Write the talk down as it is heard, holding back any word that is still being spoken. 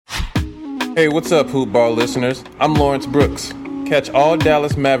Hey, what's up, Hoop Ball listeners? I'm Lawrence Brooks. Catch all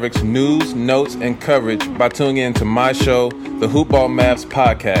Dallas Mavericks news, notes, and coverage by tuning in to my show, the Hoop Ball Mavs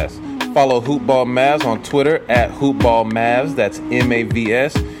podcast. Follow Hoop Ball Mavs on Twitter at Hoop Ball Mavs, that's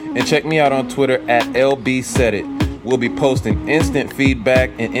MAVS, and check me out on Twitter at LBSaidIt. We'll be posting instant feedback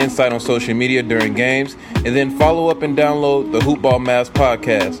and insight on social media during games, and then follow up and download the Hoop Ball Mavs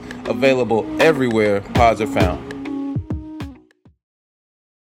podcast, available everywhere pods are found.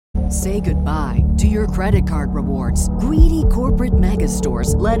 Say goodbye to your credit card rewards. Greedy corporate mega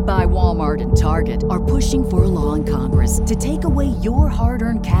stores, led by Walmart and Target, are pushing for a law in Congress to take away your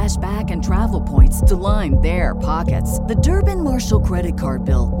hard-earned cash back and travel points to line their pockets. The Durbin-Marshall credit card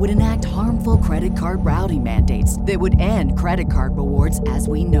bill would enact harmful credit card routing mandates that would end credit card rewards as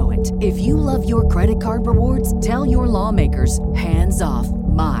we know it. If you love your credit card rewards, tell your lawmakers, hands off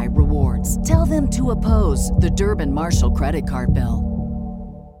my rewards. Tell them to oppose the Durbin-Marshall credit card bill.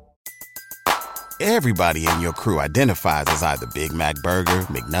 Everybody in your crew identifies as either Big Mac Burger,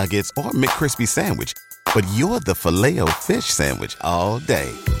 McNuggets, or McCrispy Sandwich. But you're the Filet-O-Fish Sandwich all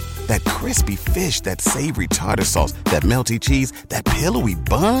day. That crispy fish, that savory tartar sauce, that melty cheese, that pillowy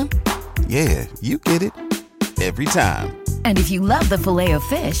bun. Yeah, you get it. Every time. And if you love the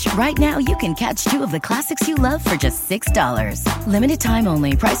Filet-O-Fish, right now you can catch two of the classics you love for just $6. Limited time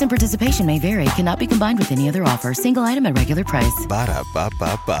only. Price and participation may vary. Cannot be combined with any other offer. Single item at regular price.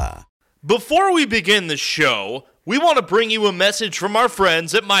 Ba-da-ba-ba-ba. Before we begin the show, we want to bring you a message from our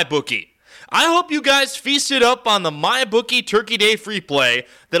friends at MyBookie. I hope you guys feasted up on the MyBookie Turkey Day free play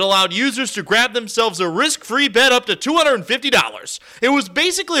that allowed users to grab themselves a risk-free bet up to $250. It was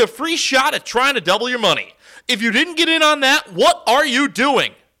basically a free shot at trying to double your money. If you didn't get in on that, what are you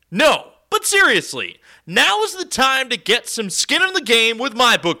doing? No, but seriously, now is the time to get some skin in the game with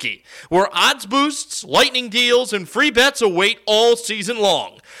MyBookie, where odds boosts, lightning deals, and free bets await all season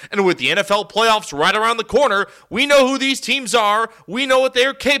long. And with the NFL playoffs right around the corner, we know who these teams are, we know what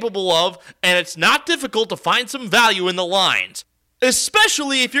they're capable of, and it's not difficult to find some value in the lines.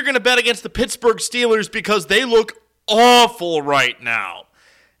 Especially if you're going to bet against the Pittsburgh Steelers because they look awful right now.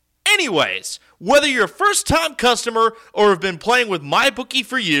 Anyways, whether you're a first-time customer or have been playing with MyBookie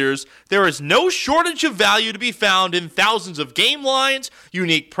for years, there is no shortage of value to be found in thousands of game lines,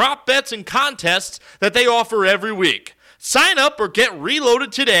 unique prop bets, and contests that they offer every week. Sign up or get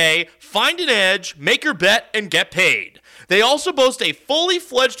reloaded today, find an edge, make your bet, and get paid. They also boast a fully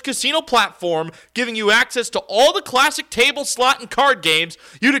fledged casino platform giving you access to all the classic table, slot, and card games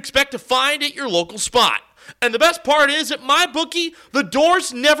you'd expect to find at your local spot. And the best part is, at MyBookie, the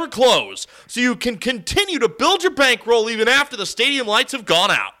doors never close, so you can continue to build your bankroll even after the stadium lights have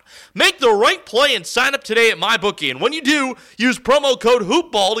gone out. Make the right play and sign up today at MyBookie, and when you do, use promo code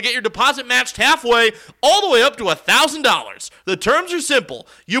HOOPBALL to get your deposit matched halfway, all the way up to $1,000. The terms are simple.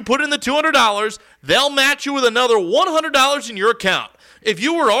 You put in the $200, they'll match you with another $100 in your account. If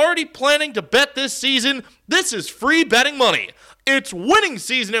you were already planning to bet this season, this is free betting money. It's winning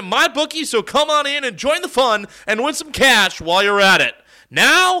season at MyBookie, so come on in and join the fun and win some cash while you're at it.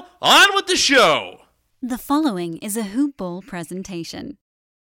 Now, on with the show. The following is a Hoop Ball presentation.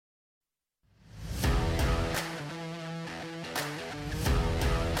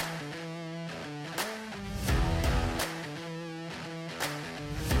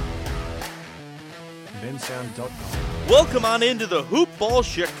 Welcome on into the Hoop Ball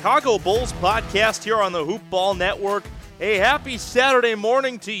Chicago Bulls podcast here on the Hoop Ball Network. A happy Saturday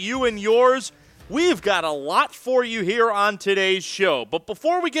morning to you and yours. We've got a lot for you here on today's show. But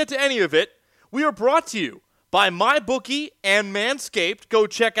before we get to any of it, we are brought to you by MyBookie and Manscaped. Go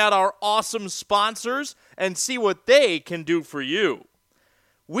check out our awesome sponsors and see what they can do for you.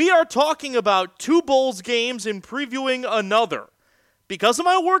 We are talking about two Bulls games and previewing another. Because of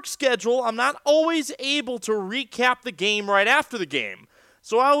my work schedule, I'm not always able to recap the game right after the game.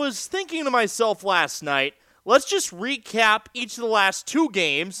 So I was thinking to myself last night, let's just recap each of the last two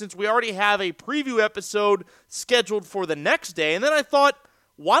games since we already have a preview episode scheduled for the next day. And then I thought,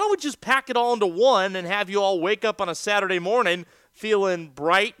 why don't we just pack it all into one and have you all wake up on a Saturday morning feeling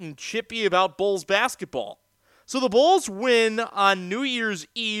bright and chippy about Bulls basketball? So the Bulls win on New Year's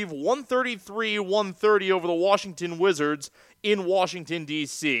Eve 133-130 over the Washington Wizards in Washington,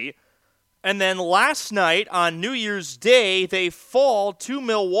 D.C. And then last night on New Year's Day, they fall to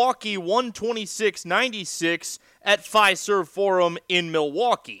Milwaukee 126-96 at Fiserv Forum in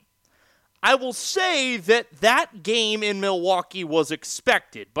Milwaukee. I will say that game in Milwaukee was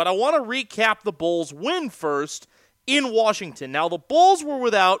expected, but I want to recap the Bulls' win first in Washington. Now, the Bulls were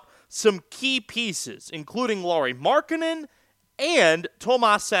without some key pieces, including Lauri Markkanen and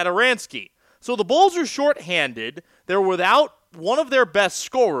Tomas Satoransky. So the Bulls are shorthanded. They're without one of their best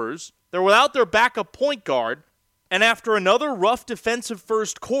scorers, They're without their backup point guard, and after another rough defensive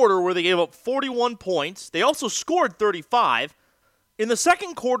first quarter where they gave up 41 points, they also scored 35. In the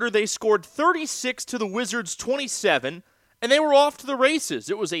second quarter, they scored 36 to the Wizards' 27, and they were off to the races.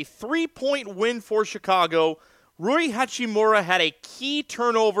 It was a 3-point win for Chicago. Rui Hachimura had a key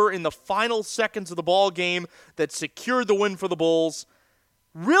turnover in the final seconds of the ball game that secured the win for the Bulls.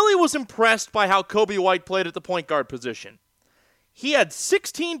 Really was impressed by how Coby White played at the point guard position. He had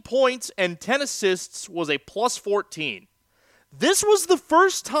 16 points and 10 assists, was a plus 14. This was the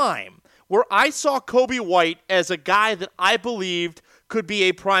first time where I saw Coby White as a guy that I believed could be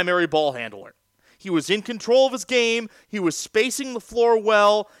a primary ball handler. He was in control of his game, he was spacing the floor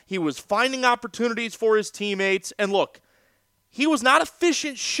well, he was finding opportunities for his teammates, and look, he was not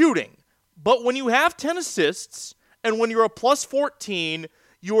efficient shooting, but when you have 10 assists, and when you're a plus 14,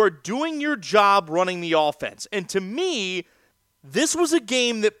 you are doing your job running the offense. And to me, this was a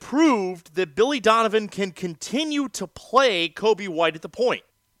game that proved that Billy Donovan can continue to play Coby White at the point.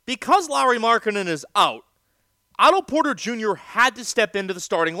 Because Lauri Markkanen is out, Otto Porter Jr. had to step into the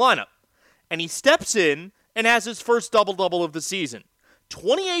starting lineup. And he steps in and has his first double-double of the season.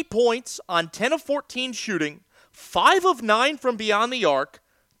 28 points on 10 of 14 shooting, 5 of 9 from beyond the arc,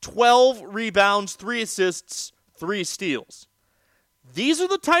 12 rebounds, 3 assists, 3 steals. These are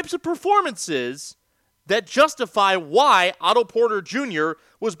the types of performances that justify why Otto Porter Jr.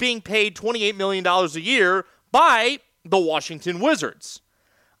 was being paid $28 million a year by the Washington Wizards.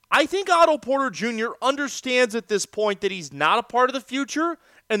 I think Otto Porter Jr. understands at this point that he's not a part of the future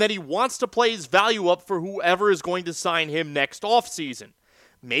and that he wants to play his value up for whoever is going to sign him next offseason.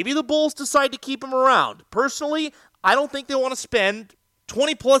 Maybe the Bulls decide to keep him around. Personally, I don't think they want to spend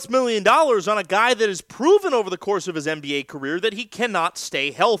 $20+ million on a guy that has proven over the course of his NBA career that he cannot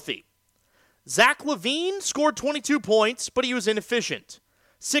stay healthy. Zach LaVine scored 22 points, but he was inefficient.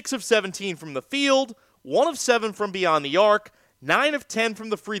 6 of 17 from the field, 1 of 7 from beyond the arc, 9 of 10 from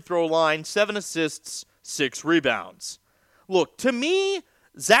the free throw line, 7 assists, 6 rebounds. Look, to me,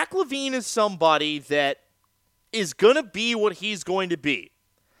 Zach LaVine is somebody that is going to be what he's going to be.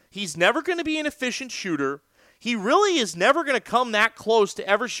 He's never going to be an efficient shooter. He really is never going to come that close to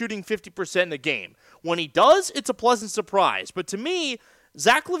ever shooting 50% in a game. When he does, it's a pleasant surprise. But to me,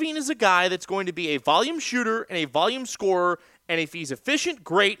 Zach LaVine is a guy that's going to be a volume shooter and a volume scorer, and if he's efficient,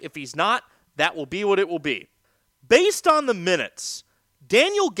 great. If he's not, that will be what it will be. Based on the minutes,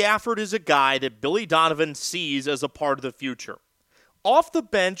 Daniel Gafford is a guy that Billy Donovan sees as a part of the future. Off the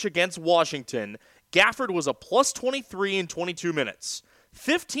bench against Washington, Gafford was a plus 23 in 22 minutes.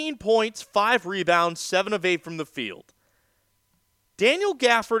 15 points, 5 rebounds, 7 of 8 from the field. Daniel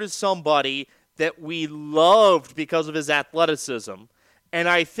Gafford is somebody that we loved because of his athleticism, and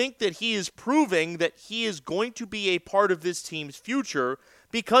I think that he is proving that he is going to be a part of this team's future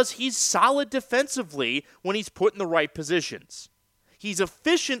because he's solid defensively when he's put in the right positions. He's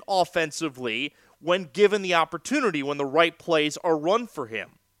efficient offensively when given the opportunity, when the right plays are run for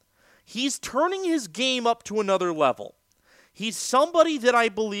him. He's turning his game up to another level. He's somebody that I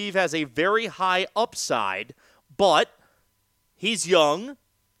believe has a very high upside, but he's young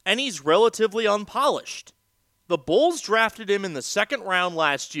and he's relatively unpolished. The Bulls drafted him in the second round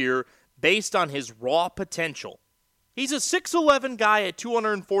last year based on his raw potential. He's a 6'11 guy at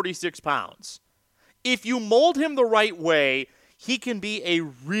 246 pounds. If you mold him the right way, he can be a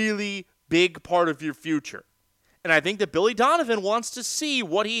really big part of your future. And I think that Billy Donovan wants to see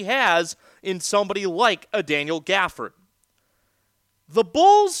what he has in somebody like a Daniel Gafford. The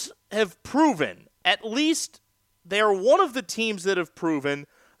Bulls have proven, at least they are one of the teams that have proven,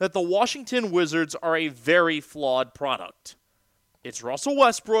 that the Washington Wizards are a very flawed product. It's Russell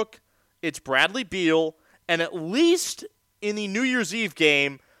Westbrook, it's Bradley Beal, and at least in the New Year's Eve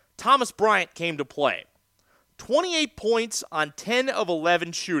game, Thomas Bryant came to play. 28 points on 10 of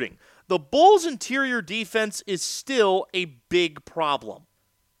 11 shooting. The Bulls' interior defense is still a big problem.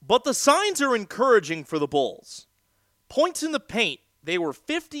 But the signs are encouraging for the Bulls. Points in the paint, they were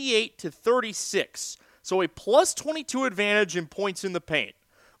 58-36, so a plus 22 advantage in points in the paint.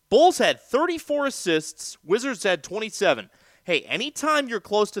 Bulls had 34 assists, Wizards had 27. Hey, anytime you're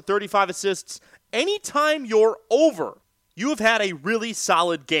close to 35 assists, anytime you're over, you have had a really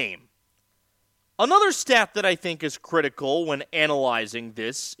solid game. Another stat that I think is critical when analyzing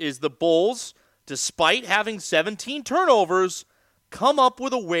this is the Bulls, despite having 17 turnovers, come up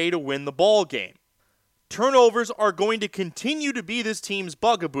with a way to win the ball game. Turnovers are going to continue to be this team's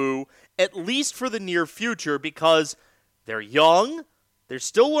bugaboo, at least for the near future, because they're young, they're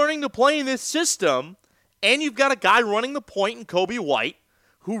still learning to play in this system, and you've got a guy running the point in Coby White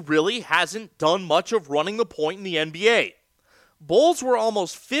who really hasn't done much of running the point in the NBA. Bulls were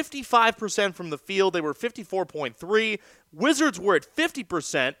almost 55% from the field. They were 54.3%. Wizards were at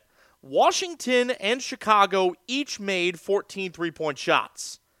 50%. Washington and Chicago each made 14 three-point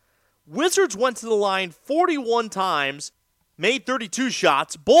shots. Wizards went to the line 41 times, made 32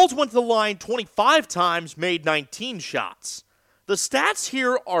 shots. Bulls went to the line 25 times, made 19 shots. The stats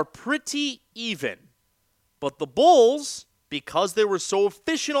here are pretty even. But the Bulls, because they were so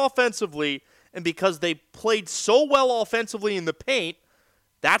efficient offensively and because they played so well offensively in the paint,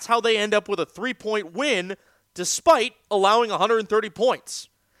 that's how they end up with a 3-point win despite allowing 130 points.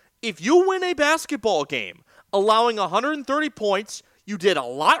 If you win a basketball game allowing 130 points, you did a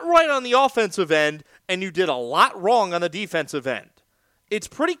lot right on the offensive end and you did a lot wrong on the defensive end. It's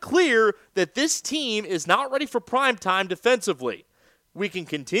pretty clear that this team is not ready for prime time defensively. We can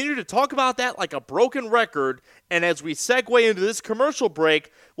continue to talk about that like a broken record, and as we segue into this commercial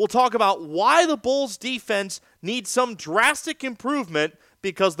break, we'll talk about why the Bulls defense needs some drastic improvement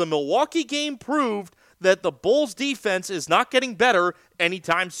because the Milwaukee game proved that the Bulls defense is not getting better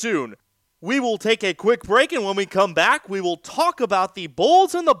anytime soon. We will take a quick break, and when we come back, we will talk about the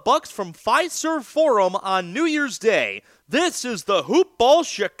Bulls and the Bucks from Fiserv Forum on New Year's Day. This is the Hoop Ball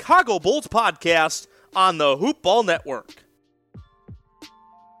Chicago Bulls podcast on the Hoop Ball Network.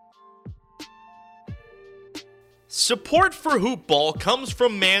 Support for Hoop Ball comes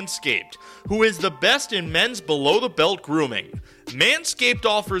from Manscaped, who is the best in men's below-the-belt grooming. Manscaped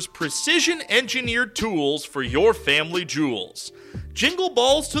offers precision-engineered tools for your family jewels. Jingle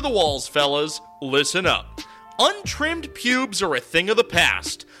balls to the walls, fellas. Listen up. Untrimmed pubes are a thing of the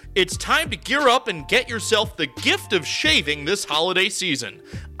past. It's time to gear up and get yourself the gift of shaving this holiday season.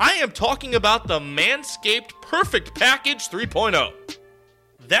 I am talking about the Manscaped Perfect Package 3.0.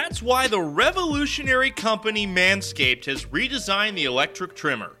 That's why the revolutionary company Manscaped has redesigned the electric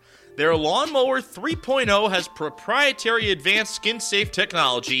trimmer. Their Lawnmower 3.0 has proprietary advanced skin-safe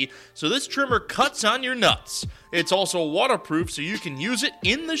technology, so this trimmer cuts on your nuts. It's also waterproof, so you can use it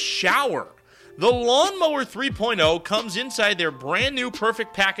in the shower. The Lawnmower 3.0 comes inside their brand new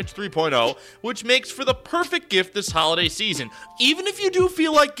Perfect Package 3.0, which makes for the perfect gift this holiday season. Even if you do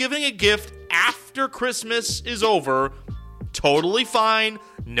feel like giving a gift after Christmas is over, totally fine,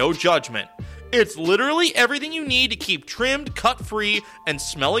 no judgment. It's literally everything you need to keep trimmed, cut-free, and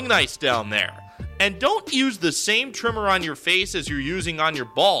smelling nice down there. And don't use the same trimmer on your face as you're using on your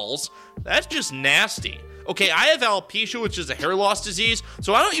balls. That's just nasty. Okay, I have alopecia, which is a hair loss disease,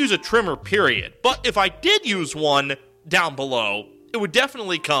 so I don't use a trimmer, period. But if I did use one down below, it would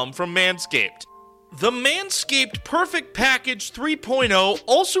definitely come from Manscaped. The Manscaped Perfect Package 3.0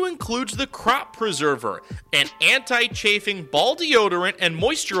 also includes the Crop Preserver, an anti-chafing ball deodorant and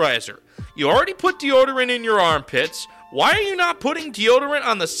moisturizer. You already put deodorant in your armpits. Why are you not putting deodorant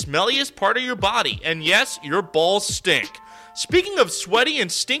on the smelliest part of your body? And yes, your balls stink. Speaking of sweaty and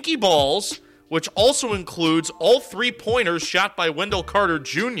stinky balls, which also includes all 3-pointers shot by Wendell Carter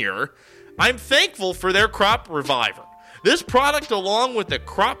Jr., I'm thankful for their Crop Reviver. This product, along with the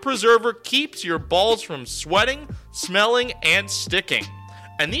Crop Preserver, keeps your balls from sweating, smelling, and sticking.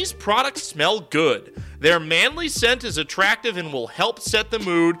 And these products smell good. Their manly scent is attractive and will help set the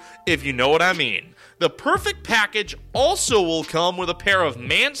mood, if you know what I mean. The Perfect Package also will come with a pair of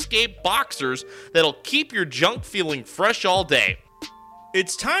Manscaped boxers that'll keep your junk feeling fresh all day.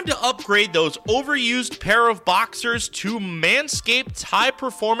 It's time to upgrade those overused pair of boxers to Manscaped's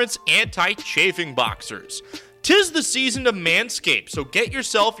high-performance anti-chafing boxers. 'Tis the season to Manscaped, so get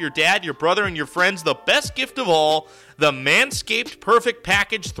yourself, your dad, your brother, and your friends the best gift of all, the Manscaped Perfect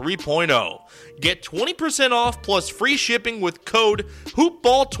Package 3.0. Get 20% off plus free shipping with code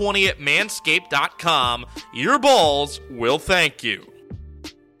HoopBall20 at manscaped.com. Your balls will thank you.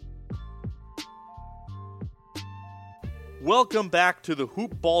 Welcome back to the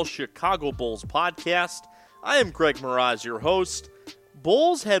Hoop Ball Chicago Bulls podcast. I am Greg Miraz, your host.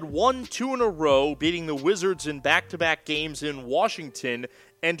 Bulls had won 2 in a row, beating the Wizards in back-to-back games in Washington,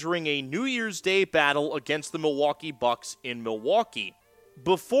 entering a New Year's Day battle against the Milwaukee Bucks in Milwaukee.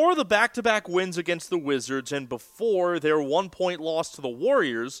 Before the back-to-back wins against the Wizards and before their 1-point loss to the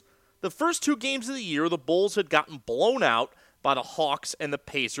Warriors, the first 2 games of the year, the Bulls had gotten blown out by the Hawks and the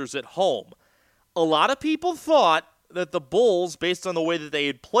Pacers at home. A lot of people thought that the Bulls, based on the way that they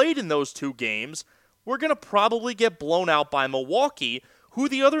had played in those 2 games, were going to probably get blown out by Milwaukee, who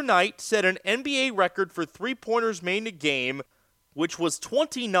the other night set an NBA record for 3-pointers made in a game, which was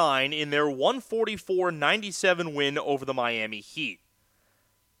 29 in their 144-97 win over the Miami Heat.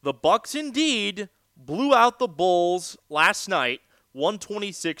 The Bucks indeed blew out the Bulls last night,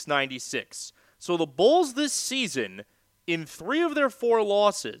 126-96. So the Bulls this season, in 3 of their 4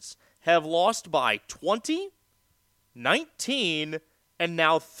 losses, have lost by 20, 19, and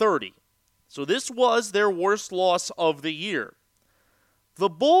now 30. So this was their worst loss of the year. The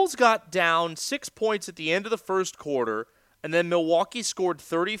Bulls got down 6 points at the end of the first quarter, and then Milwaukee scored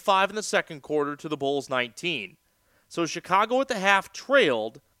 35 in the second quarter to the Bulls 19. So Chicago at the half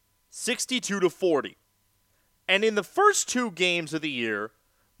trailed 62-40. And in the first two games of the year,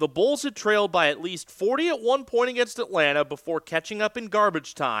 the Bulls had trailed by at least 40 at one point against Atlanta before catching up in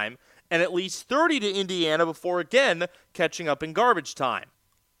garbage time, and at least 30 to Indiana before again catching up in garbage time.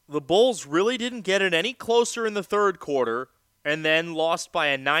 The Bulls really didn't get it any closer in the third quarter, and then lost by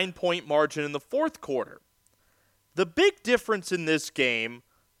a 9-point margin in the fourth quarter. The big difference in this game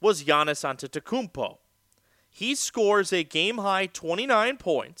was Giannis Antetokounmpo. He scores a game-high 29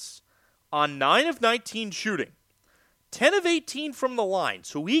 points on 9 of 19 shooting, 10 of 18 from the line.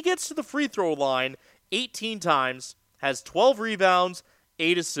 So he gets to the free throw line 18 times, has 12 rebounds,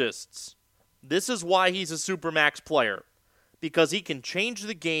 8 assists. This is why he's a Supermax player, because he can change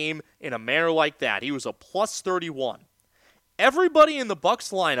the game in a manner like that. He was a plus 31. Everybody in the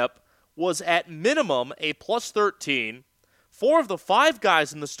Bucks lineup was at minimum a plus 13. 4 of the 5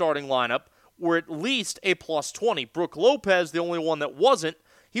 guys in the starting lineup were at least a plus 20. Brook Lopez, the only one that wasn't,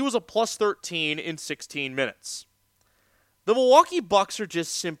 he was a plus 13 in 16 minutes. The Milwaukee Bucks are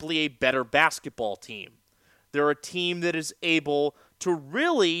just simply a better basketball team. They're a team that is able to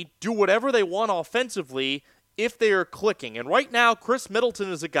really do whatever they want offensively if they are clicking. And right now, Chris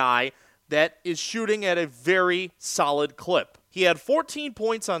Middleton is a guy that is shooting at a very solid clip. He had 14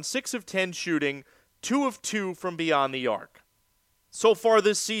 points on 6 of 10 shooting, 2 of 2 from beyond the arc. So far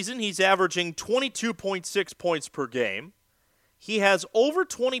this season, he's averaging 22.6 points per game. He has over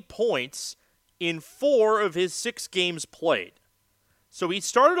 20 points in 4 of his 6 games played. So he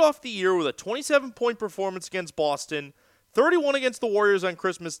started off the year with a 27-point performance against Boston, 31 against the Warriors on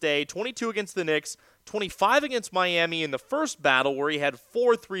Christmas Day, 22 against the Knicks, 25 against Miami in the first battle where he had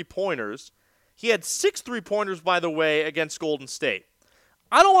 4 3-pointers. He had 6 3-pointers, by the way, against Golden State.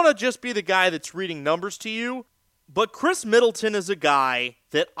 I don't want to just be the guy that's reading numbers to you, but Chris Middleton is a guy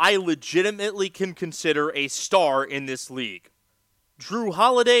that I legitimately can consider a star in this league. Drew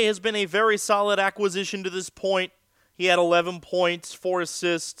Holiday has been a very solid acquisition to this point. He had 11 points, 4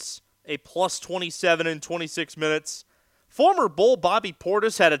 assists, a plus 27 in 26 minutes. Former Bull Bobby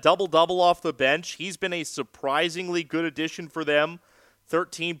Portis had a double-double off the bench. He's been a surprisingly good addition for them.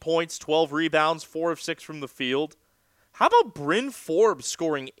 13 points, 12 rebounds, 4 of 6 from the field. How about Bryn Forbes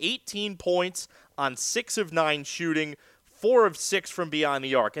scoring 18 points on 6 of 9 shooting, 4 of 6 from beyond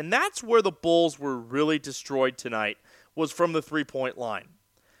the arc? And that's where the Bulls were really destroyed tonight, was from the three-point line.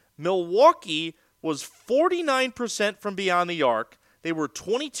 Milwaukee was 49% from beyond the arc. They were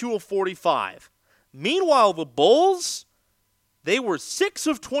 22 of 45. Meanwhile, the Bulls, they were 6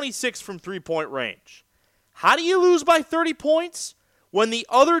 of 26 from three-point range. How do you lose by 30 points? When the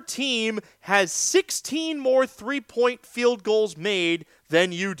other team has 16 more three-point field goals made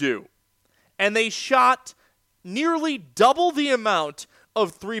than you do. And they shot nearly double the amount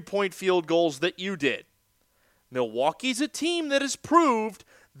of three-point field goals that you did. Milwaukee's a team that has proved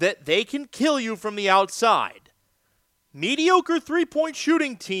that they can kill you from the outside. Mediocre three-point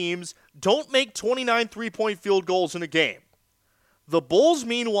shooting teams don't make 29 three-point field goals in a game. The Bulls,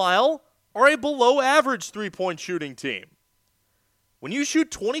 meanwhile, are a below-average three-point shooting team. When you shoot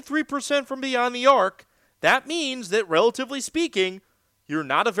 23% from beyond the arc, that means that, relatively speaking, you're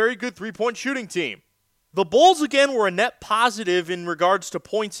not a very good three-point shooting team. The Bulls, again, were a net positive in regards to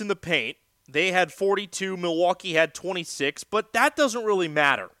points in the paint. They had 42, Milwaukee had 26, but that doesn't really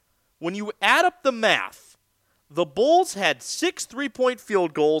matter. When you add up the math, the Bulls had 6 three-point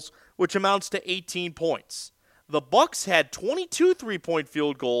field goals, which amounts to 18 points. The Bucks had 22 three-point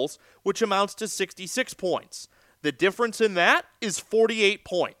field goals, which amounts to 66 points. The difference in that is 48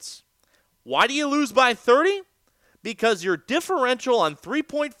 points. Why do you lose by 30? Because your differential on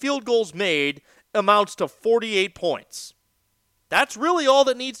three-point field goals made amounts to 48 points. That's really all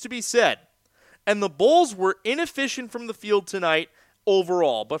that needs to be said. And the Bulls were inefficient from the field tonight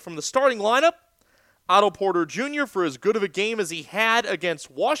overall. But from the starting lineup, Otto Porter Jr., for as good of a game as he had against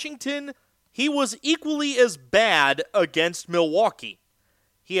Washington, he was equally as bad against Milwaukee.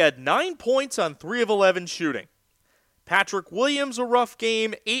 He had 9 points on 3 of 11 shooting. Patrick Williams, a rough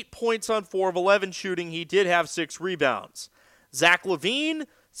game, 8 points on 4 of 11 shooting. He did have 6 rebounds. Zach LaVine,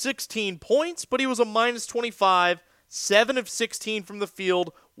 16 points, but he was a minus 25, 7 of 16 from the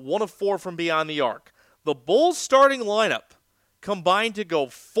field, 1 of 4 from beyond the arc. The Bulls' starting lineup combined to go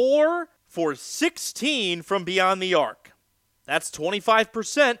 4 for 16 from beyond the arc. That's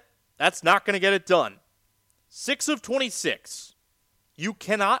 25%. That's not going to get it done. 6 of 26. You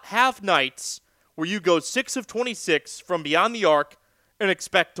cannot have nights where you go 6 of 26 from beyond the arc and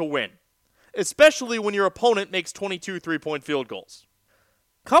expect to win, especially when your opponent makes 22 3-point field goals.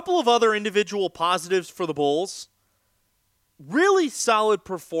 Couple of other individual positives for the Bulls. Really solid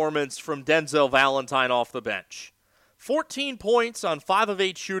performance from Denzel Valentine off the bench. 14 points on 5 of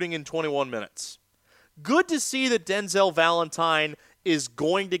 8 shooting in 21 minutes. Good to see that Denzel Valentine is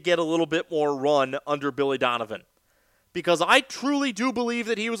going to get a little bit more run under Billy Donovan, because I truly do believe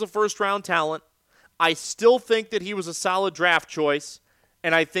that he was a first-round talent. I still think that he was a solid draft choice,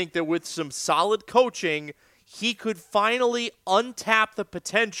 and I think that with some solid coaching, he could finally untap the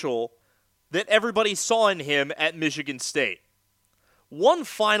potential that everybody saw in him at Michigan State. One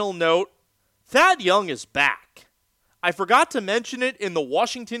final note, Thad Young is back. I forgot to mention it in the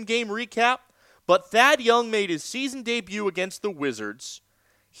Washington game recap, but Thad Young made his season debut against the Wizards.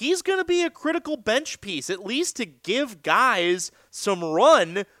 He's going to be a critical bench piece, at least to give guys some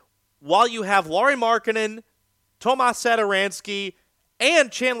run while you have Lauri Markkanen, Tomas Satoransky,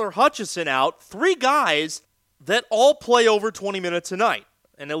 and Chandler Hutchison out. 3 guys that all play over 20 minutes a night,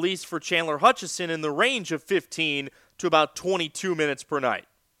 and at least for Chandler Hutchison in the range of 15 to about 22 minutes per night.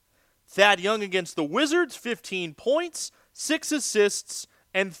 Thad Young against the Wizards, 15 points, 6 assists,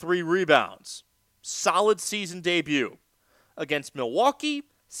 and 3 rebounds. Solid season debut. Against Milwaukee,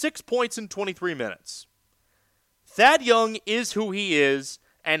 6 points in 23 minutes. Thad Young is who he is,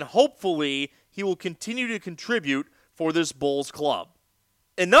 and hopefully he will continue to contribute for this Bulls club.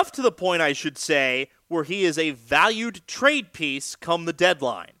 Enough to the point, I should say, where he is a valued trade piece come the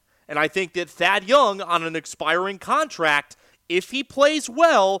deadline. And I think that Thad Young, on an expiring contract, if he plays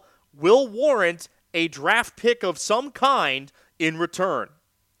well, will warrant a draft pick of some kind in return.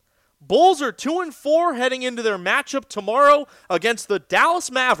 Bulls are 2-4 heading into their matchup tomorrow against the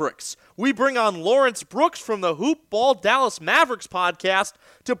Dallas Mavericks. We bring on Lawrence Brooks from the Hoop Ball Dallas Mavericks podcast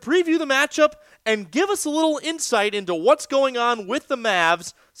to preview the matchup and give us a little insight into what's going on with the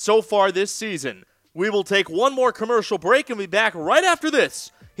Mavs so far this season. We will take one more commercial break and be back right after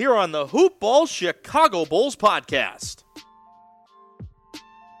this here on the Hoop Ball Chicago Bulls podcast.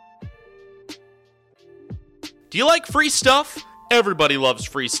 Do you like free stuff? Everybody loves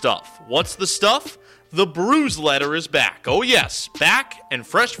free stuff. What's the stuff? The Bruise Letter is back. Oh yes, back and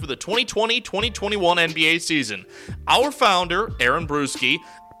fresh for the 2020-2021 NBA season. Our founder, Aaron Bruski,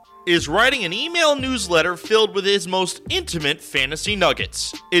 is writing an email newsletter filled with his most intimate fantasy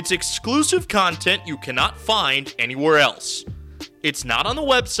nuggets. It's exclusive content you cannot find anywhere else. It's not on the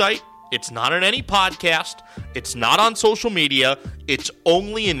website. It's not on any podcast. It's not on social media. It's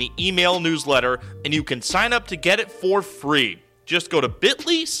only in the email newsletter, and you can sign up to get it for free. Just go to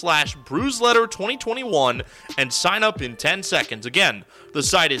bit.ly/BruiseLetter2021 and sign up in 10 seconds. Again, the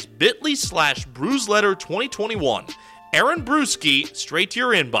site is bit.ly/BruiseLetter2021. Aaron Bruski, straight to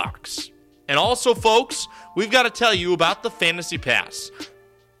your inbox. And also, folks, we've got to tell you about the Fantasy Pass.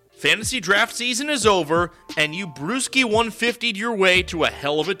 Fantasy draft season is over, and you Brewski 150'd your way to a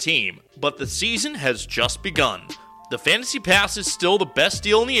hell of a team. But the season has just begun. The Fantasy Pass is still the best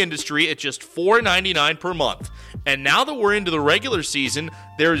deal in the industry at just $4.99 per month. And now that we're into the regular season,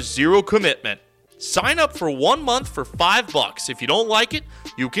 there's zero commitment. Sign up for 1 month for $5. If you don't like it,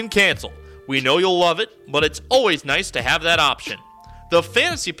 you can cancel. We know you'll love it, but it's always nice to have that option. The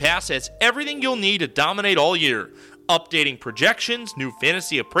Fantasy Pass has everything you'll need to dominate all year. Updating projections, new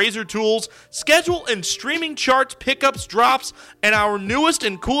fantasy appraiser tools, schedule and streaming charts, pickups, drops, and our newest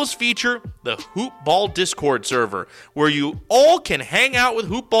and coolest feature, the Hoop Ball Discord server, where you all can hang out with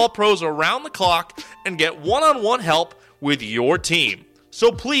Hoop Ball pros around the clock and get one-on-one help with your team.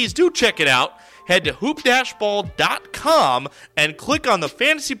 So please do check it out. Head to hoop-ball.com and click on the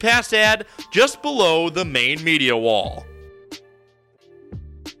Fantasy Pass ad just below the main media wall.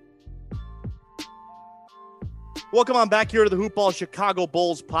 Welcome on back here to the Hoop Ball Chicago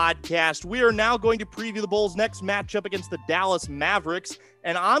Bulls podcast. We are now going to preview the Bulls' next matchup against the Dallas Mavericks.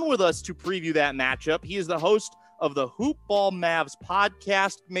 And on with us to preview that matchup, he is the host of the Hoop Ball Mavs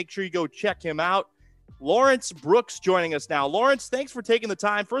podcast. Make sure you go check him out. Lawrence Brooks joining us now. Lawrence, thanks for taking the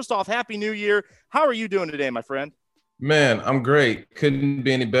time. First off, Happy New Year. How are you doing today, my friend? Man, I'm great. Couldn't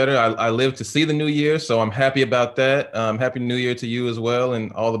be any better. I live to see the new year, so I'm happy about that. Happy New Year to you as well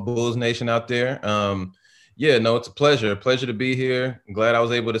and all the Bulls Nation out there. Yeah, no, it's a pleasure. Pleasure to be here. I'm glad I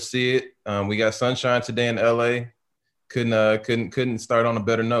was able to see it. We got sunshine today in LA. Couldn't start on a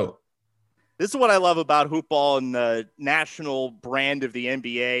better note. This is what I love about Hoop Ball and the national brand of the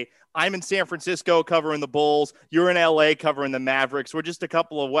NBA. I'm in San Francisco covering the Bulls. You're in LA covering the Mavericks. We're just a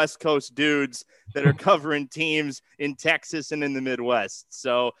couple of West Coast dudes that are covering teams in Texas and in the Midwest.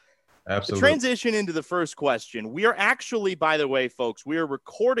 So To Absolutely. transition into the first question, we are actually, by the way, folks, we are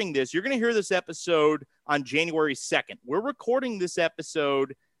recording this. You're going to hear this episode on January 2nd. We're recording this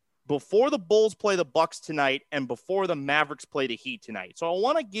episode before the Bulls play the Bucks tonight and before the Mavericks play the Heat tonight. So I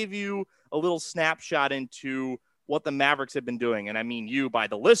want to give you a little snapshot into what the Mavericks have been doing. And I mean you by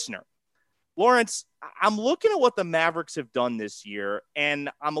the listener. Lawrence, I'm looking at what the Mavericks have done this year,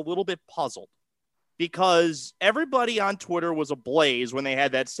 and I'm a little bit puzzled because everybody on Twitter was ablaze when they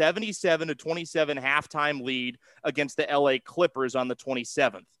had that 77-27 halftime lead against the LA Clippers on the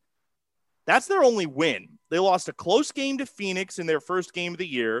 27th. That's their only win. They lost a close game to Phoenix in their first game of the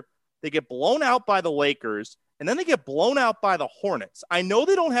year. They get blown out by the Lakers, and then they get blown out by the Hornets. I know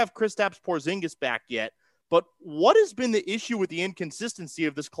they don't have Kristaps Porzingis back yet, but what has been the issue with the inconsistency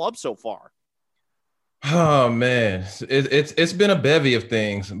of this club so far? Oh man, it's been a bevy of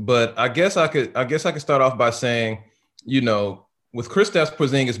things, but I guess I could start off by saying, with Kristaps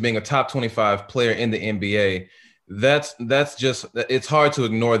Porzingis being a top 25 player in the NBA, that's just, it's hard to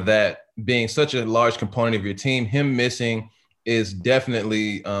ignore that being such a large component of your team. Him missing is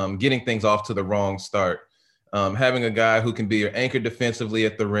definitely getting things off to the wrong start. Having a guy who can be your anchor defensively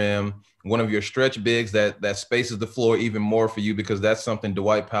at the rim, one of your stretch bigs that spaces the floor even more for you, because that's something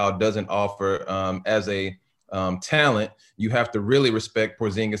Dwight Powell doesn't offer as a talent. You have to really respect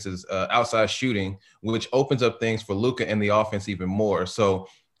Porzingis's outside shooting, which opens up things for Luka and the offense even more. So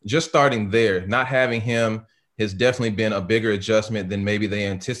just starting there, not having him has definitely been a bigger adjustment than maybe they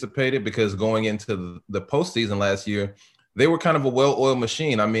anticipated, because going into the postseason last year, they were kind of a well-oiled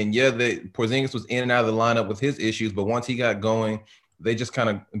machine. I mean, Porzingis was in and out of the lineup with his issues, but once he got going, they just kind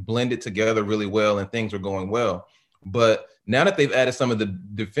of blended together really well and things were going well. But now that they've added some of the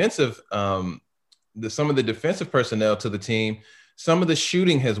defensive personnel to the team, some of the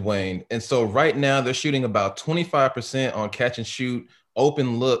shooting has waned. And so right now they're shooting about 25% on catch and shoot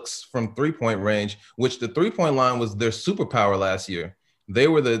open looks from 3-point range, which the 3-point line was their superpower last year. They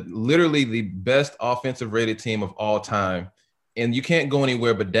were literally the best offensive rated team of all time. And you can't go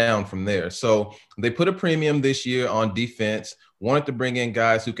anywhere but down from there. So they put a premium this year on defense, wanted to bring in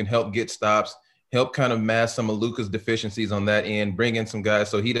guys who can help get stops, help kind of mask some of Luka's deficiencies on that end, bring in some guys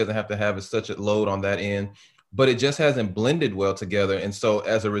so he doesn't have to have such a load on that end. But it just hasn't blended well together. And so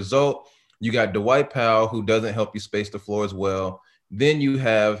as a result, you got Dwight Powell, who doesn't help you space the floor as well. Then you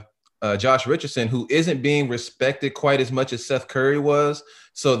have Josh Richardson, who isn't being respected quite as much as Seth Curry was.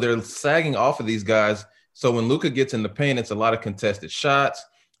 So they're sagging off of these guys. So when Luka gets in the paint, it's a lot of contested shots.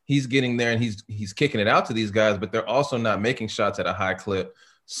 He's getting there and he's kicking it out to these guys, but they're also not making shots at a high clip.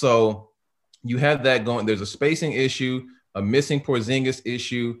 So you have that going. There's a spacing issue, a missing Porzingis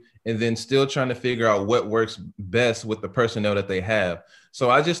issue, and then still trying to figure out what works best with the personnel that they have. So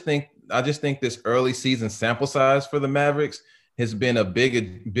I just think this early season sample size for the Mavericks has been a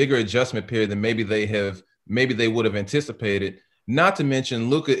bigger adjustment period than maybe they would have anticipated. Not to mention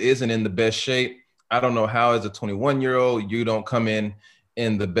Luka isn't in the best shape. I don't know how, as a 21-year-old, you don't come in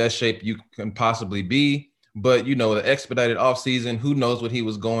the best shape you can possibly be. But, the expedited offseason, who knows what he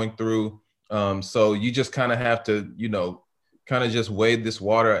was going through. So you just kind of have to, kind of just wade this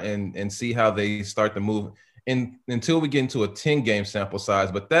water and see how they start to move until we get into a 10-game sample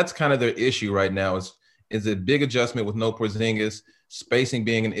size. But that's kind of their issue right now is a big adjustment with no Porzingis, spacing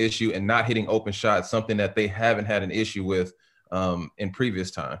being an issue, and not hitting open shots, something that they haven't had an issue with in previous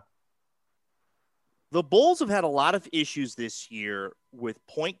time. The Bulls have had a lot of issues this year with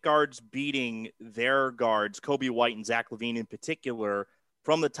point guards beating their guards, Kobe White and Zach LaVine in particular,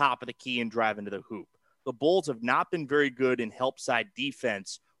 from the top of the key and driving to the hoop. The Bulls have not been very good in help side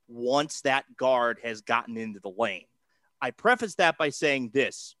defense once that guard has gotten into the lane. I preface that by saying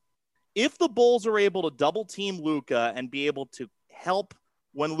this. If the Bulls are able to double team Luka and be able to help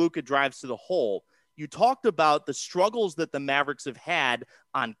when Luka drives to the hole, you talked about the struggles that the Mavericks have had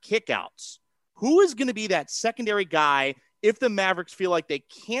on kickouts. Who is going to be that secondary guy if the Mavericks feel like they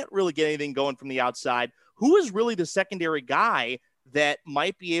can't really get anything going from the outside? Who is really the secondary guy that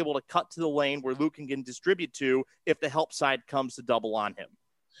might be able to cut to the lane where Luka can distribute to if the help side comes to double on him?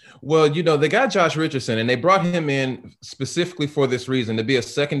 Well, they got Josh Richardson, and they brought him in specifically for this reason, to be a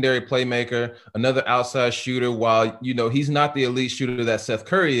secondary playmaker, another outside shooter. While, he's not the elite shooter that Seth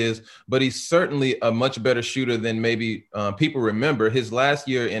Curry is, but he's certainly a much better shooter than maybe people remember. His last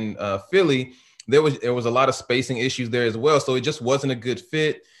year in Philly, there was a lot of spacing issues there as well. So it just wasn't a good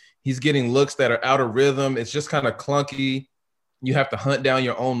fit. He's getting looks that are out of rhythm. It's just kind of clunky. You have to hunt down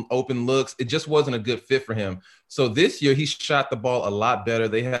your own open looks. It just wasn't a good fit for him. So this year he shot the ball a lot better.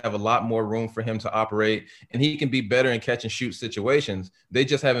 They have a lot more room for him to operate, and he can be better in catch and shoot situations. They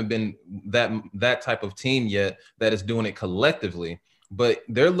just haven't been that type of team yet that is doing it collectively. but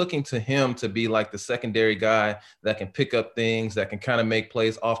they're looking to him to be like the secondary guy that can pick up things, that can kind of make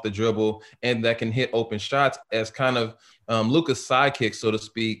plays off the dribble, and that can hit open shots as kind of Luka's sidekick, so to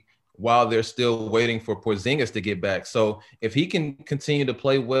speak, while they're still waiting for Porzingis to get back. So if he can continue to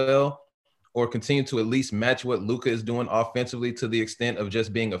play well or continue to at least match what Luka is doing offensively to the extent of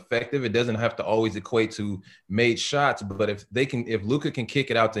just being effective, it doesn't have to always equate to made shots. But if Luka can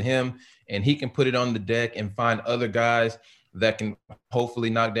kick it out to him and he can put it on the deck and find other guys that can hopefully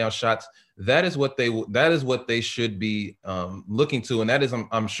knock down shots, that is what they should be looking to. And that is,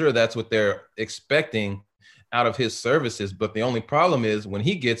 I'm sure that's what they're expecting out of his services. But the only problem is when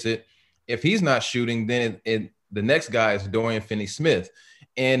he gets it, if he's not shooting, then the next guy is Dorian Finney-Smith.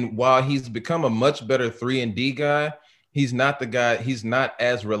 And while he's become a much better 3-and-D guy, he's not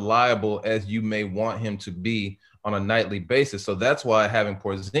as reliable as you may want him to be on a nightly basis. So that's why having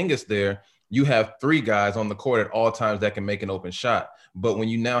Porzingis there, you have 3 guys on the court at all times that can make an open shot. But when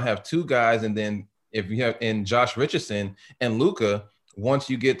you now have 2 guys, and then if you have in Josh Richardson and Luka, once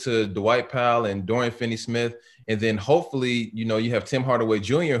you get to Dwight Powell and Dorian Finney-Smith, and then hopefully, you have Tim Hardaway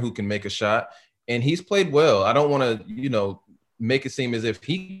Jr. who can make a shot, and he's played well. I don't want to, make it seem as if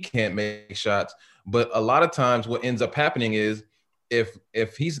he can't make shots, but a lot of times what ends up happening is if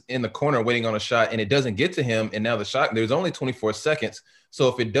he's in the corner waiting on a shot and it doesn't get to him, and now the shot, there's only 24 seconds. So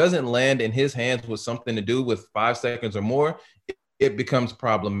if it doesn't land in his hands with something to do with 5 seconds or more, it becomes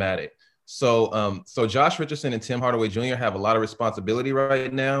problematic. So Josh Richardson and Tim Hardaway Jr. have a lot of responsibility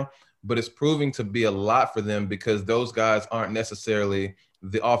right now, but it's proving to be a lot for them because those guys aren't necessarily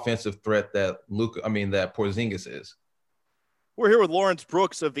the offensive threat that Porzingis is. We're here with Lawrence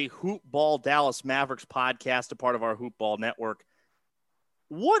Brooks of the Hoop Ball Dallas Mavericks podcast, a part of our Hoop Ball network.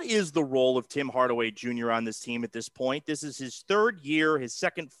 What is the role of Tim Hardaway Jr. on this team at this point? This is his 3rd year, his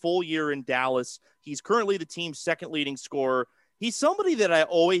 2nd full year in Dallas. He's currently the team's 2nd leading scorer. He's somebody that I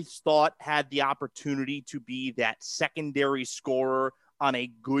always thought had the opportunity to be that secondary scorer on a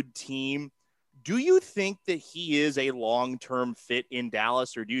good team. Do you think that he is a long-term fit in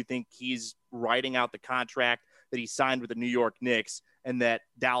Dallas, or do you think he's riding out the contract that he signed with the New York Knicks and that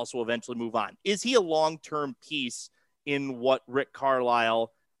Dallas will eventually move on? Is he a long-term piece in what Rick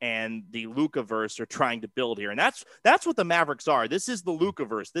Carlisle and the Lukaverse are trying to build here? And that's what the Mavericks are. This is the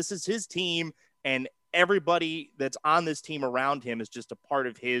Lukaverse. This is his team, and everybody that's on this team around him is just a part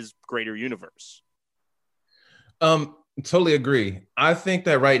of his greater universe. Totally agree. I think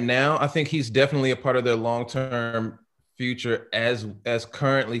that right now, I think he's definitely a part of their long-term future as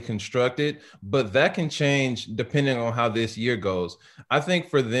currently constructed, but that can change depending on how this year goes. I think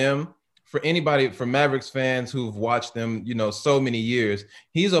for them, for Mavericks fans who've watched them, so many years,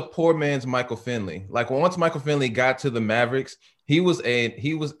 he's a poor man's Michael Finley. Like once Michael Finley got to the Mavericks, he was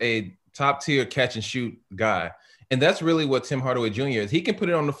a top tier catch and shoot guy. And that's really what Tim Hardaway Jr. is. He can put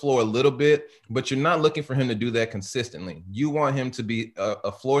it on the floor a little bit, but you're not looking for him to do that consistently. You want him to be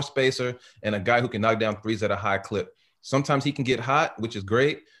a floor spacer and a guy who can knock down threes at a high clip. Sometimes he can get hot, which is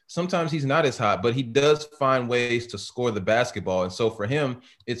great. Sometimes he's not as hot, but he does find ways to score the basketball. And so for him,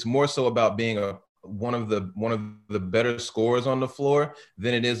 it's more so about being one of the better scorers on the floor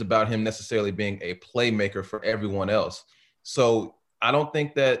than it is about him necessarily being a playmaker for everyone else. So I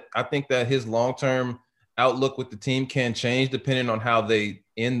think that his long-term outlook with the team can change depending on how they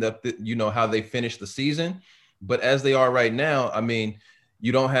end up, how they finish the season. But as they are right now,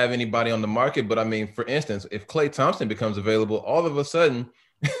 you don't have anybody on the market. But for instance, if Klay Thompson becomes available, all of a sudden,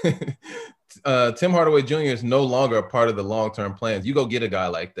 Tim Hardaway Jr. is no longer a part of the long-term plans. You go get a guy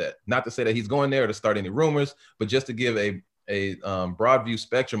like that. Not to say that he's going there to start any rumors, but just to give a broad view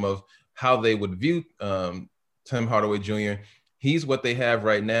spectrum of how they would view Tim Hardaway Jr. He's what they have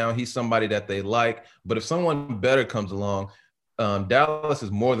right now. He's somebody that they like. But if someone better comes along, Dallas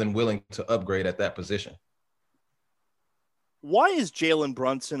is more than willing to upgrade at that position. Why is Jalen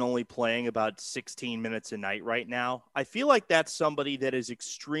Brunson only playing about 16 minutes a night right now? I feel like that's somebody that is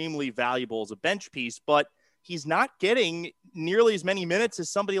extremely valuable as a bench piece, but he's not getting nearly as many minutes as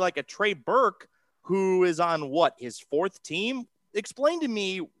somebody like a Trey Burke, who is on his 4th team? Explain to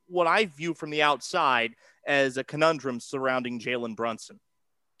me what I view from the outside as a conundrum surrounding Jalen Brunson.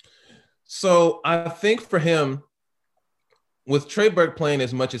 So I think for him, with Trey Burke playing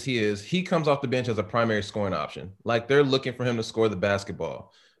as much as he is, he comes off the bench as a primary scoring option. Like they're looking for him to score the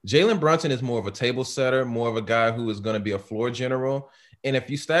basketball. Jalen Brunson is more of a table setter, more of a guy who is going to be a floor general. And if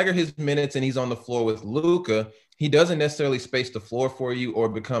you stagger his minutes and he's on the floor with Luka, he doesn't necessarily space the floor for you or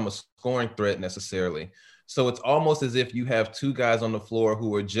become a scoring threat necessarily. So it's almost as if you have 2 guys on the floor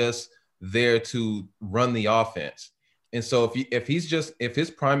who are just there to run the offense. And so if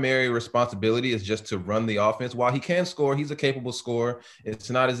his primary responsibility is just to run the offense, while he can score, he's a capable scorer. It's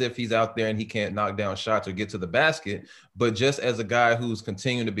not as if he's out there and he can't knock down shots or get to the basket. But just as a guy who's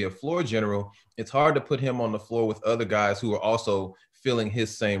continuing to be a floor general, it's hard to put him on the floor with other guys who are also filling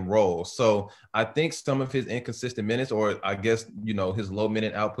his same role. So I think some of his inconsistent minutes, or I guess, his low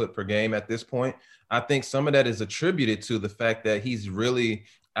minute output per game at this point, I think some of that is attributed to the fact that he's really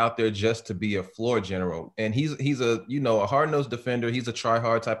out there just to be a floor general. And he's a hard-nosed defender. He's a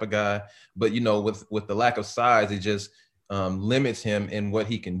try-hard type of guy. But, with the lack of size, it just limits him in what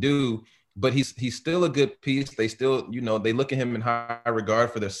he can do. But he's still a good piece. They still, they look at him in high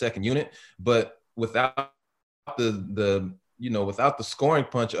regard for their second unit. But without without the scoring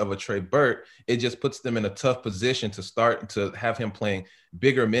punch of a Trey Burke, it just puts them in a tough position to start to have him playing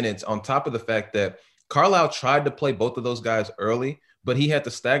bigger minutes, on top of the fact that Carlisle tried to play both of those guys early, but he had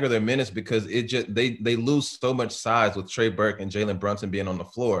to stagger their minutes because they lose so much size with Trey Burke and Jalen Brunson being on the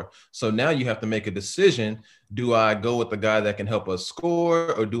floor. So now you have to make a decision. Do I go with the guy that can help us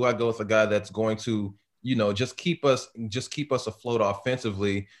score, or do I go with a guy that's going to, just keep us afloat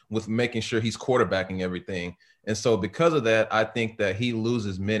offensively with making sure he's quarterbacking everything? And so because of that, I think that he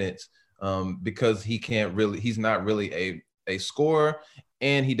loses minutes because he's not really a scorer,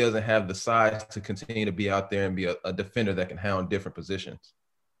 and he doesn't have the size to continue to be out there and be a defender that can hound different positions.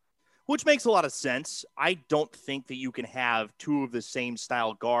 Which makes a lot of sense. I don't think that you can have two of the same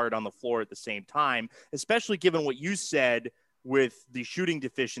style guard on the floor at the same time, especially given what you said with the shooting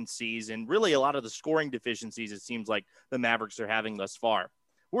deficiencies and really a lot of the scoring deficiencies it seems like the Mavericks are having thus far.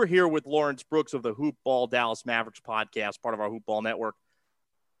 We're here with Lawrence Brooks of the Hoop Ball Dallas Mavericks podcast, part of our Hoop Ball Network.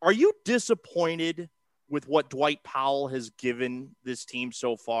 Are you disappointed with what Dwight Powell has given this team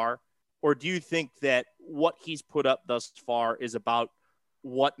so far? Or do you think that what he's put up thus far is about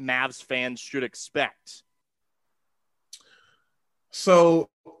what Mavs fans should expect? So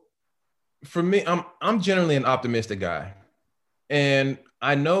for me, I'm generally an optimistic guy. And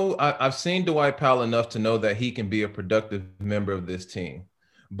I know I've seen Dwight Powell enough to know that he can be a productive member of this team.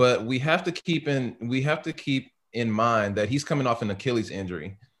 But we have to keep in mind that he's coming off an Achilles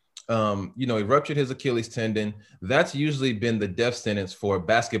injury. He ruptured his Achilles tendon. That's usually been the death sentence for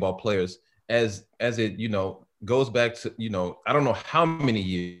basketball players as it, goes back to, I don't know how many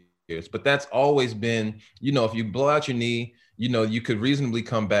years, but that's always been, if you blow out your knee, you could reasonably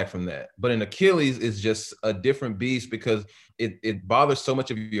come back from that. But an Achilles is just a different beast because it bothers so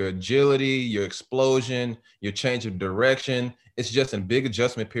much of your agility, your explosion, your change of direction. It's just a big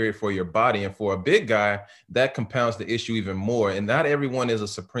adjustment period for your body. And for a big guy, that compounds the issue even more. And not everyone is a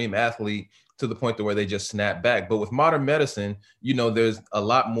supreme athlete to the point to where they just snap back. But with modern medicine, there's a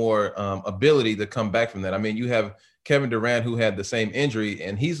lot more ability to come back from that. I mean, you have Kevin Durant, who had the same injury,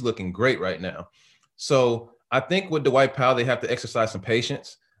 and he's looking great right now. So I think with Dwight Powell, they have to exercise some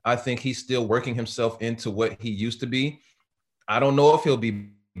patience. I think he's still working himself into what he used to be. I don't know if he'll be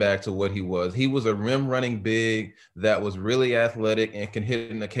back to what he was. He was a rim running big that was really athletic and can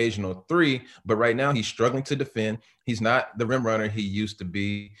hit an occasional three, but right now he's struggling to defend. He's not the rim runner he used to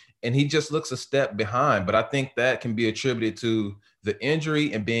be, and he just looks a step behind. But I think that can be attributed to the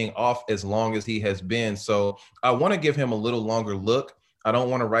injury and being off as long as he has been. So I want to give him a little longer look. I don't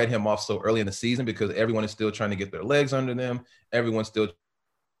want to write him off so early in the season because everyone is still trying to get their legs under them. Everyone's still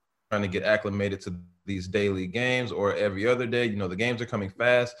trying to get acclimated to these daily games or every other day. The games are coming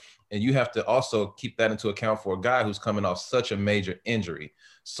fast, and you have to also keep that into account for a guy who's coming off such a major injury.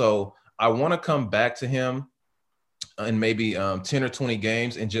 So I want to come back to him in maybe 10 or 20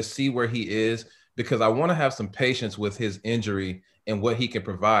 games and just see where he is, because I want to have some patience with his injury and what he can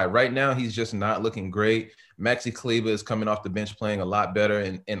provide. Right now, he's just not looking great. Maxi Kleber is coming off the bench playing a lot better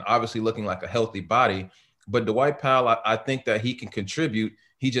and obviously looking like a healthy body. But Dwight Powell, I think that he can contribute.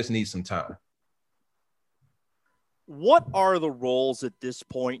 He just needs some time. What are the roles at this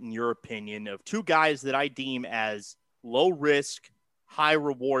point, in your opinion, of two guys that I deem as low risk, high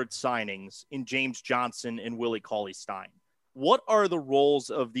reward signings in James Johnson and Willie Cauley-Stein? What are the roles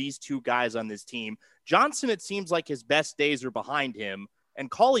of these two guys on this team? Johnson, it seems like his best days are behind him.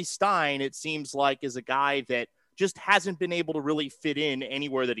 And Cauley-Stein, it seems like, is a guy that just hasn't been able to really fit in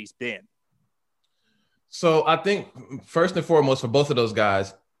anywhere that he's been. So I think first and foremost for both of those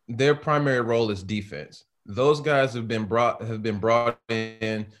guys, their primary role is defense. Those guys have been brought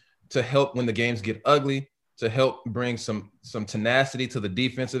in to help when the games get ugly, to help bring some tenacity to the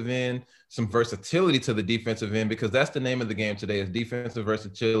defensive end, some versatility to the defensive end, because that's the name of the game today, is defensive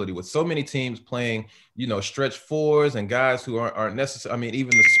versatility. With so many teams playing, stretch fours and guys who aren't necessary. I mean, even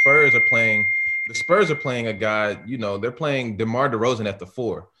the Spurs are playing a guy, they're playing DeMar DeRozan at the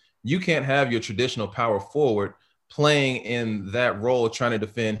four. You can't have your traditional power forward playing in that role, trying to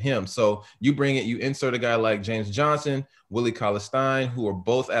defend him. So you insert a guy like James Johnson, Willie Cauley-Stein, who are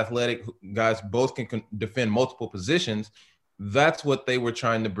both athletic guys, both can defend multiple positions. That's what they were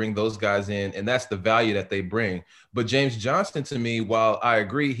trying to bring those guys in, and that's the value that they bring. But James Johnson, to me, while I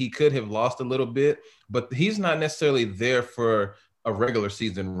agree he could have lost a little bit, but he's not necessarily there for a regular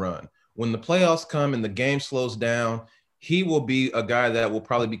season run. When the playoffs come and the game slows down, he will be a guy that will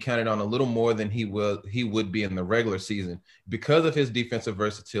probably be counted on a little more than he would be in the regular season because of his defensive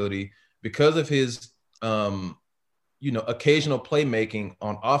versatility, because of his occasional playmaking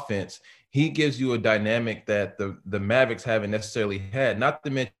on offense. He gives you a dynamic that the Mavericks haven't necessarily had, not to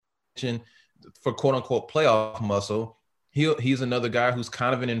mention for quote unquote playoff muscle. He's another guy who's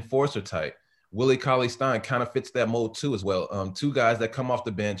kind of an enforcer type. Willie Cauley-Stein kind of fits that mold too as well. Two guys that come off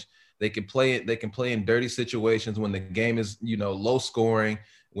the bench. They can play in dirty situations when the game is, low scoring,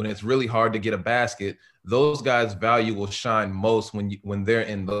 when it's really hard to get a basket. Those guys' value will shine most when they're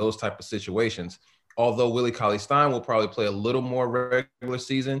in those type of situations. Although Willie Cauley-Stein will probably play a little more regular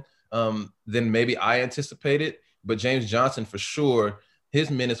season than maybe I anticipated, but James Johnson for sure, his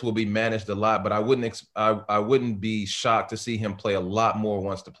minutes will be managed a lot. But I wouldn't be shocked to see him play a lot more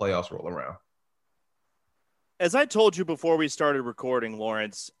once the playoffs roll around. As I told you before we started recording,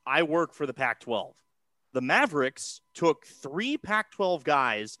 Lawrence, I work for the Pac-12. The Mavericks took 3 Pac-12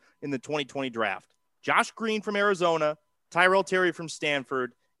 guys in the 2020 draft. Josh Green from Arizona, Tyrell Terry from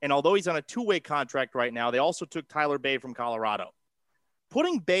Stanford, and although he's on a 2-way contract right now, they also took Tyler Bay from Colorado.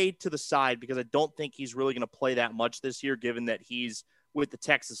 Putting Bay to the side, because I don't think he's really going to play that much this year, given that he's with the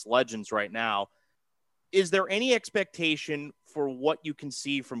Texas Legends right now, is there any expectation for what you can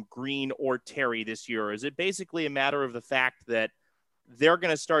see from Green or Terry this year? Or is it basically a matter of the fact that they're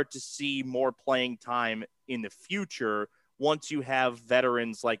going to start to see more playing time in the future once you have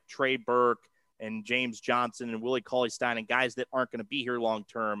veterans like Trey Burke and James Johnson and Willie Cauley-Stein and guys that aren't going to be here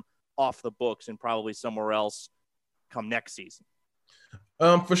long-term off the books and probably somewhere else come next season?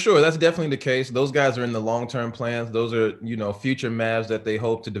 For sure. That's definitely the case. Those guys are in the long-term plans. Those are, future Mavs that they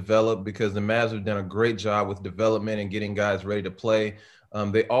hope to develop, because the Mavs have done a great job with development and getting guys ready to play.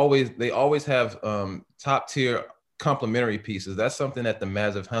 They always have top-tier complementary pieces. That's something that the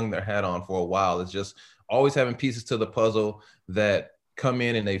Mavs have hung their hat on for a while. It's just always having pieces to the puzzle that come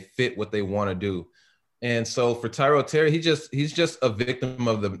in and they fit what they want to do. And so for Tyrell Terry, he's just a victim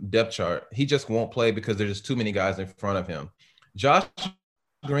of the depth chart. He just won't play because there's just too many guys in front of him. Josh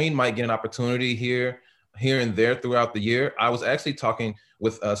Green might get an opportunity here and there throughout the year. I was actually talking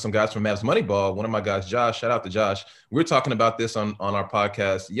with some guys from Mavs Moneyball. One of my guys, Josh, shout out to Josh. We were talking about this on our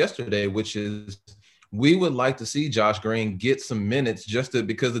podcast yesterday, which is we would like to see Josh Green get some minutes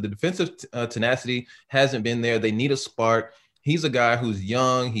because of the defensive tenacity hasn't been there. They need a spark. He's a guy who's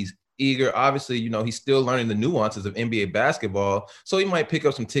young. He's eager. Obviously, he's still learning the nuances of NBA basketball. So he might pick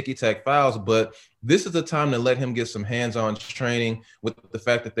up some ticky-tack fouls, but this is the time to let him get some hands-on training with the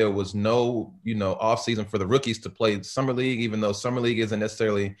fact that there was no, off-season for the rookies to play Summer League, even though Summer League isn't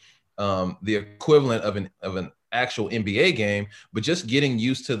necessarily the equivalent of an actual NBA game, but just getting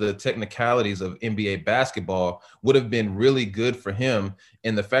used to the technicalities of NBA basketball would have been really good for him.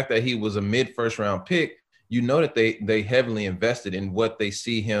 And the fact that he was a mid-first round pick, that they heavily invested in what they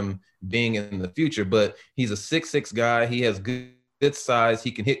see him being in the future. But he's a 6'6" guy. He has good size.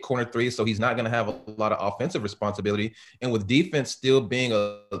 He can hit corner threes, so he's not going to have a lot of offensive responsibility. And with defense still being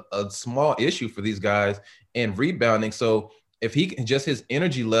a small issue for these guys and rebounding. So if he can, just his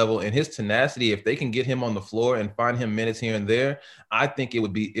energy level and his tenacity, if they can get him on the floor and find him minutes here and there, I think it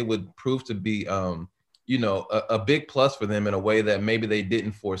would prove to be, a big plus for them in a way that maybe they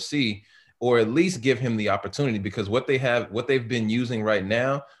didn't foresee, or at least give him the opportunity, because what they've been using right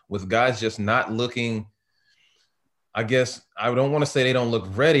now with guys just not looking, I guess I don't want to say they don't look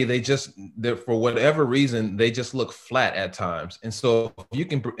ready. They're for whatever reason, they just look flat at times. And so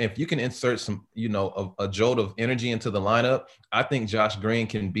if you can insert some, a jolt of energy into the lineup, I think Josh Green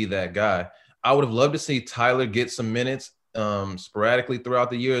can be that guy. I would have loved to see Tyler get some minutes sporadically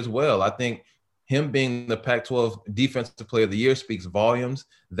throughout the year as well. I think him being the Pac-12 Defensive Player of the Year speaks volumes.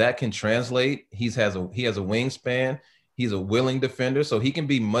 That can translate. He has a wingspan. He's a willing defender, so he can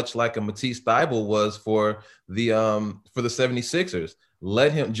be much like a Matisse Thybulle was for the 76ers.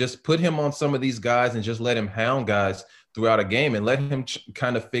 Put him on some of these guys and just let him hound guys throughout a game and let him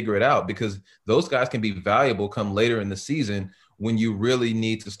kind of figure it out, because those guys can be valuable come later in the season when you really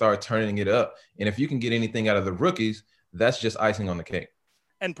need to start turning it up. And if you can get anything out of the rookies, that's just icing on the cake.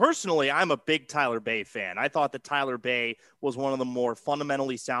 And personally, I'm a big Tyler Bay fan. I thought that Tyler Bay was one of the more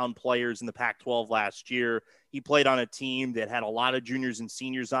fundamentally sound players in the Pac-12 last year. He played on a team that had a lot of juniors and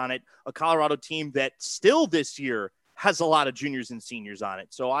seniors on it, a Colorado team that still this year has a lot of juniors and seniors on it.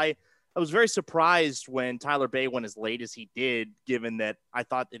 So I was very surprised when Tyler Bay went as late as he did, given that I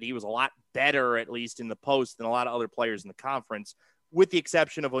thought that he was a lot better, at least in the post, than a lot of other players in the conference, with the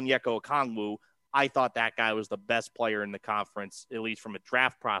exception of Onyeka Okongwu. I thought that guy was the best player in the conference, at least from a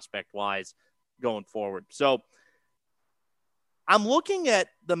draft prospect-wise, going forward. So I'm looking at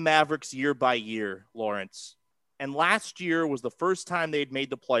the Mavericks year by year, Lawrence, and last year was the first time they'd made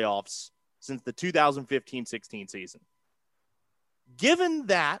the playoffs since the 2015-16 season. Given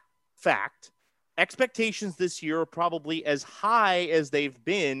that fact, expectations this year are probably as high as they've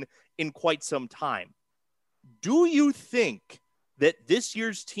been in quite some time. Do you think that this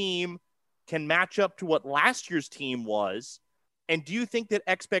year's team can match up to what last year's team was? And do you think that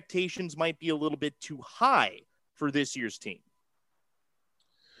expectations might be a little bit too high for this year's team?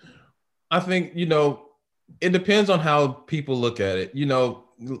 I think, it depends on how people look at it.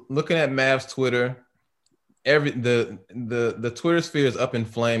 Looking at Mavs Twitter, the Twitter sphere is up in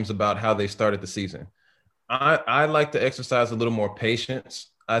flames about how they started the season. I like to exercise a little more patience.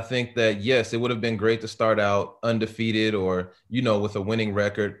 I think that, yes, it would have been great to start out undefeated or, with a winning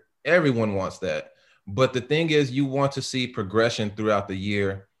record. Everyone wants that. But the thing is, you want to see progression throughout the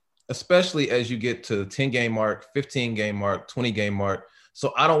year, especially as you get to the 10-game mark, 15-game mark, 20-game mark.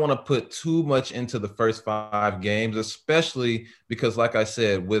 So I don't want to put too much into the first 5 games, especially because, like I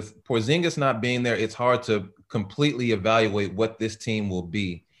said, with Porzingis not being there, it's hard to completely evaluate what this team will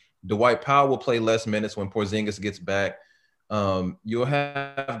be. Dwight Powell will play less minutes when Porzingis gets back. You'll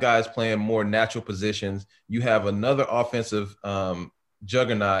have guys playing more natural positions. You have another offensive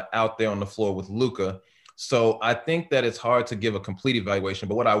juggernaut out there on the floor with Luka. So I think that it's hard to give a complete evaluation.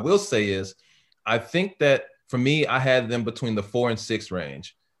 But what I will say is, I think that for me, I had them between the 4 and 6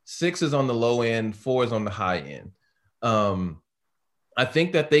 range. 6 is on the low end, 4 is on the high end. I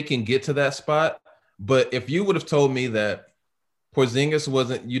think that they can get to that spot. But if you would have told me that Porzingis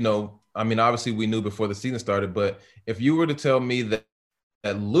wasn't, obviously we knew before the season started, but if you were to tell me that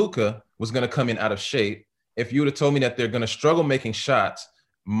Luka was going to come in out of shape, if you would have told me that they're going to struggle making shots,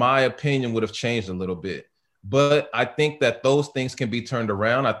 my opinion would have changed a little bit. But I think that those things can be turned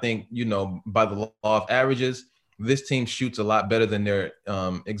around. I think, by the law of averages, this team shoots a lot better than they're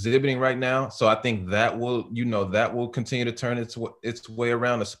exhibiting right now. So I think that will continue to turn its way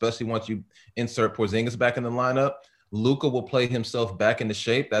around, especially once you insert Porzingis back in the lineup. Luka will play himself back into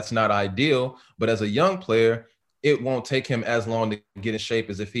shape. That's not ideal, but as a young player, it won't take him as long to get in shape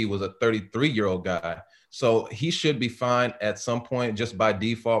as if he was a 33-year-old guy. So he should be fine at some point, just by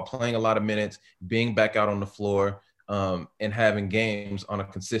default, playing a lot of minutes, being back out on the floor, and having games on a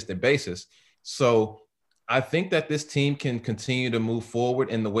consistent basis. So I think that this team can continue to move forward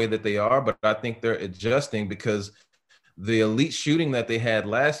in the way that they are, but I think they're adjusting because the elite shooting that they had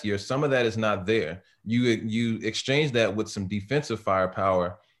last year, some of that is not there. You exchange that with some defensive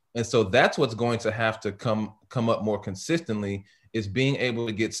firepower. And so that's what's going to have to come up more consistently, is being able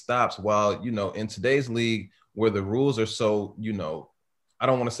to get stops while, in today's league where the rules are so, I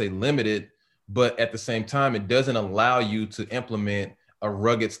don't want to say limited, but at the same time, it doesn't allow you to implement a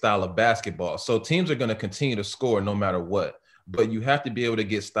rugged style of basketball. So teams are going to continue to score no matter what. But you have to be able to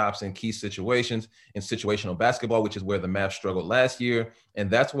get stops in key situations, in situational basketball, which is where the Mavs struggled last year. And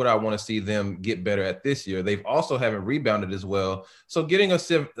that's what I want to see them get better at this year. They've also haven't rebounded as well. So getting a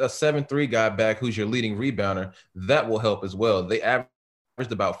 7-3 guy back who's your leading rebounder, that will help as well. They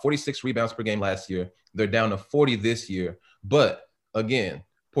averaged about 46 rebounds per game last year. They're down to 40 this year. But again,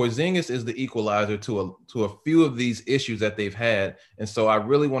 Porzingis is the equalizer to a few of these issues that they've had. And so I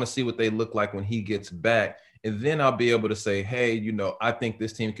really want to see what they look like when he gets back. And then I'll be able to say, hey, I think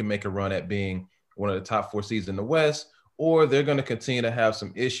this team can make a run at being one of the top 4 seeds in the West, or they're going to continue to have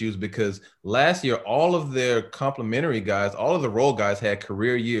some issues because last year, all of their complimentary guys, all of the role guys had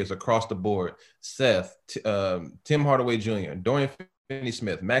career years across the board. Seth, Tim Hardaway Jr., Dorian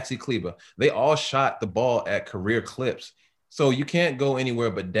Finney-Smith, Maxi Kleber, they all shot the ball at career clips. So you can't go anywhere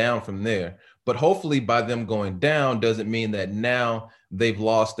but down from there. But hopefully by them going down doesn't mean that now they've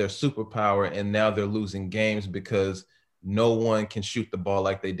lost their superpower and now they're losing games because no one can shoot the ball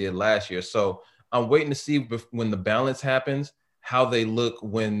like they did last year. So I'm waiting to see when the balance happens, how they look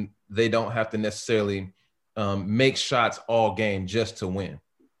when they don't have to necessarily make shots all game just to win.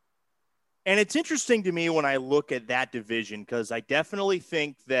 And it's interesting to me when I look at that division, because I definitely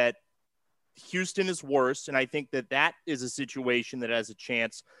think that Houston is worse, and I think that that is a situation that has a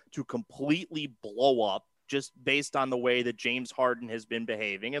chance to completely blow up just based on the way that James Harden has been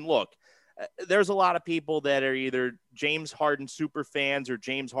behaving. And look, there's a lot of people that are either James Harden super fans or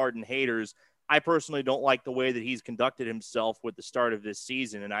James Harden haters. I personally don't like the way that he's conducted himself with the start of this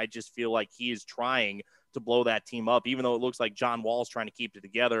season, and I just feel like he is trying to blow that team up, even though it looks like John Wall's trying to keep it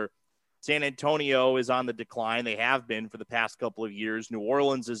together. San Antonio is on the decline. They have been for the past couple of years. New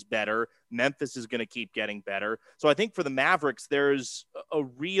Orleans is better. Memphis is going to keep getting better. So I think for the Mavericks, there's a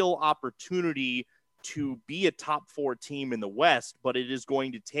real opportunity to be a top 4 team in the West, but it is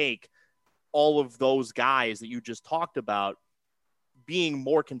going to take all of those guys that you just talked about being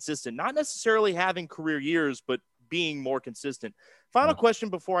more consistent, not necessarily having career years, but being more consistent. Final question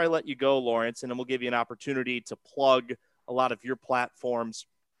before I let you go, Lawrence, and then we'll give you an opportunity to plug a lot of your platforms.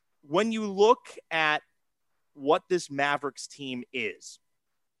 When you look at what this Mavericks team is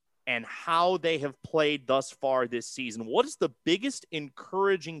and how they have played thus far this season, what is the biggest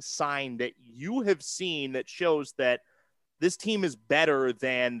encouraging sign that you have seen that shows that this team is better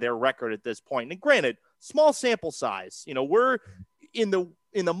than their record at this point? And granted, small sample size. We're in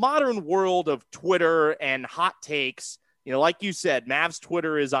the modern world of Twitter and hot takes. Like you said, Mavs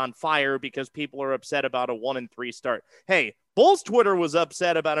Twitter is on fire because people are upset about a 1-3 start. Hey, Bulls Twitter was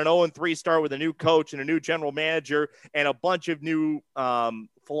upset about an 0-3 start with a new coach and a new general manager and a bunch of new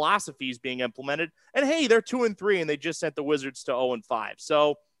philosophies being implemented. And hey, they're 2-3 and they just sent the Wizards to 0-5.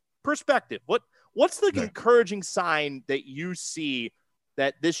 So perspective, what's the encouraging sign that you see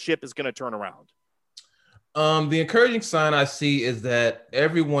that this ship is going to turn around? The encouraging sign I see is that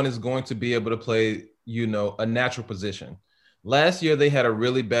everyone is going to be able to play, a natural position. Last year, they had a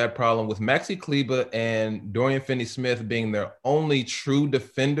really bad problem with Maxi Kleber and Dorian Finney-Smith being their only true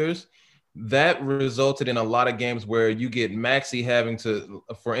defenders. That resulted in a lot of games where you get Maxi having to,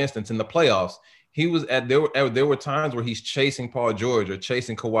 for instance, in the playoffs, there were times where he's chasing Paul George or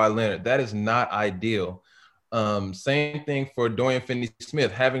chasing Kawhi Leonard. That is not ideal. Same thing for Dorian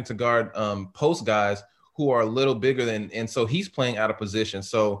Finney-Smith, having to guard post guys who are a little bigger and so he's playing out of position.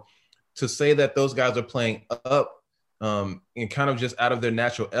 So to say that those guys are playing up and kind of just out of their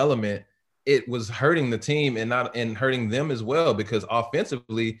natural element, it was hurting the team and hurting them as well, because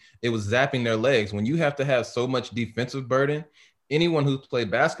offensively it was zapping their legs. When you have to have so much defensive burden, anyone who's played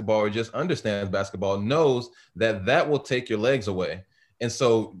basketball or just understands basketball knows that will take your legs away. And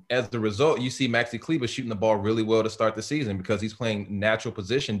so as the result, you see Maxi Kleber shooting the ball really well to start the season because he's playing natural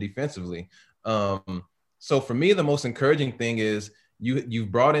position defensively. So for me, the most encouraging thing is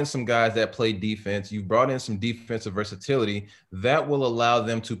you've brought in some guys that play defense. You've brought in some defensive versatility that will allow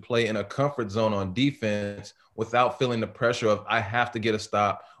them to play in a comfort zone on defense without feeling the pressure of I have to get a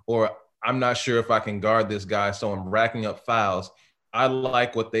stop or I'm not sure if I can guard this guy, so I'm racking up fouls. I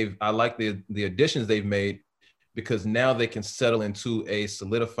like the additions they've made because now they can settle into a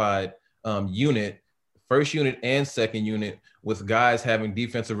solidified unit, first unit and second unit, with guys having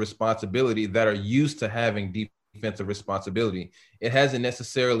defensive responsibility that are used to having defensive responsibility. It hasn't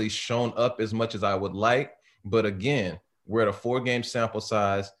necessarily shown up as much as I would like, but again, we're at a 4-game sample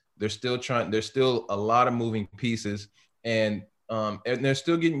size. There's still a lot of moving pieces, and they're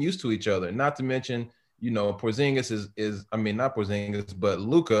still getting used to each other. Not to mention, Porzingis not Porzingis, but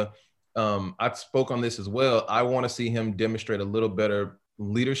Luka. I spoke on this as well. I want to see him demonstrate a little better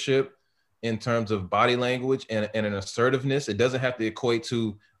leadership in terms of body language and an assertiveness. It doesn't have to equate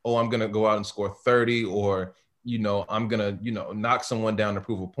to, I'm going to go out and score 30 or, I'm going to, knock someone down to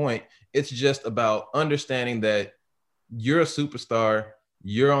prove a point. It's just about understanding that you're a superstar.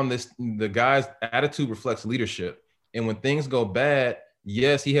 You're on this, the guy's attitude reflects leadership. And when things go bad,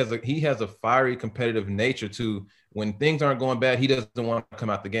 yes, he has a fiery competitive nature too. When things aren't going bad, he doesn't want to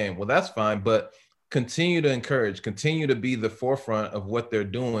come out the game. Well, that's fine, but continue to encourage, continue to be the forefront of what they're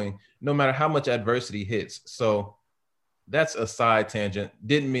doing, no matter how much adversity hits. So that's a side tangent.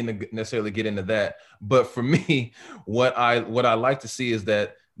 Didn't mean to necessarily get into that. But for me, what I like to see is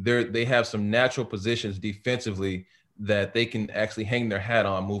that they have some natural positions defensively that they can actually hang their hat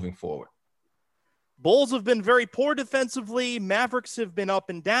on moving forward. Bulls have been very poor defensively. Mavericks have been up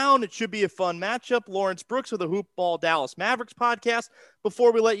and down. It should be a fun matchup. Lawrence Brooks of the Hoop Ball Dallas Mavericks podcast.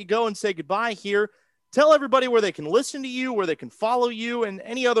 Before we let you go and say goodbye here, tell everybody where they can listen to you, where they can follow you, and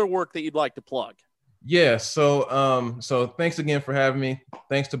any other work that you'd like to plug. Yeah, so thanks again for having me.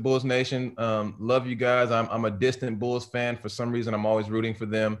 Thanks to Bulls Nation. Love you guys. I'm a distant Bulls fan. For some reason, I'm always rooting for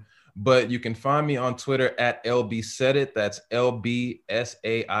them. But you can find me on Twitter at LBSaidit. That's LBSaidit.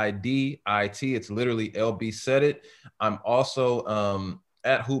 It's literally LB Said It. I'm also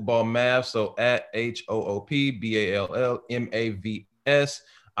at Hoopball Mavs, so at HOOPBALLMAVS.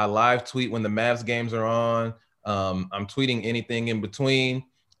 I live tweet when the Mavs games are on. I'm tweeting anything in between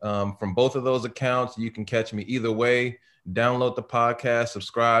from both of those accounts. You can catch me either way. Download the podcast,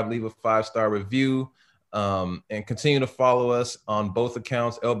 subscribe, leave a 5-star review. And continue to follow us on both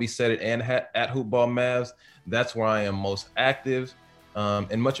accounts, LB Said It and at Hoopball Mavs. That's where I am most active,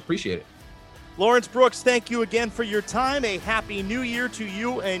 and much appreciated. Lawrence Brooks, thank you again for your time. A happy new year to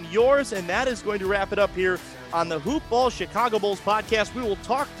you and yours. And that is going to wrap it up here on the Hoop Ball Chicago Bulls podcast. We will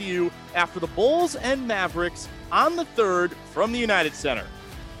talk to you after the Bulls and Mavericks on the 3rd from the United Center.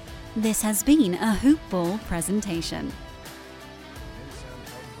 This has been a Hoop Ball presentation.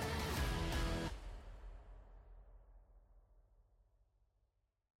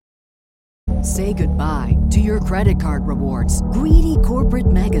 Say goodbye to your credit card rewards. Greedy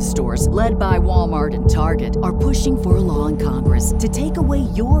corporate mega stores, led by Walmart and Target, are pushing for a law in Congress to take away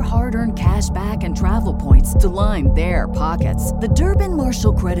your hard-earned cash back and travel points to line their pockets. The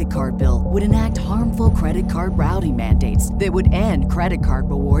Durbin-Marshall credit card bill would enact harmful credit card routing mandates that would end credit card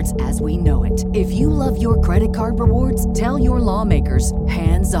rewards as we know it. If you love your credit card rewards, tell your lawmakers,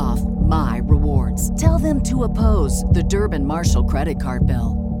 hands off my rewards. Tell them to oppose the Durbin-Marshall credit card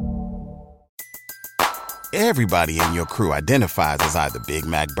bill. Everybody in your crew identifies as either Big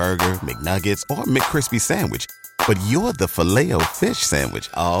Mac Burger, McNuggets, or McCrispy Sandwich. But you're the Filet-O-Fish Sandwich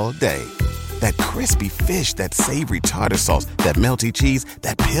all day. That crispy fish, that savory tartar sauce, that melty cheese,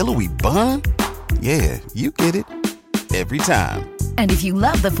 that pillowy bun. Yeah, you get it. Every time. And if you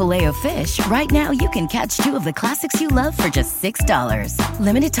love the Filet-O-Fish, right now you can catch 2 of the classics you love for just $6.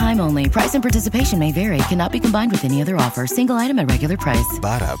 Limited time only. Price and participation may vary. Cannot be combined with any other offer. Single item at regular price.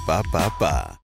 Ba-da-ba-ba-ba.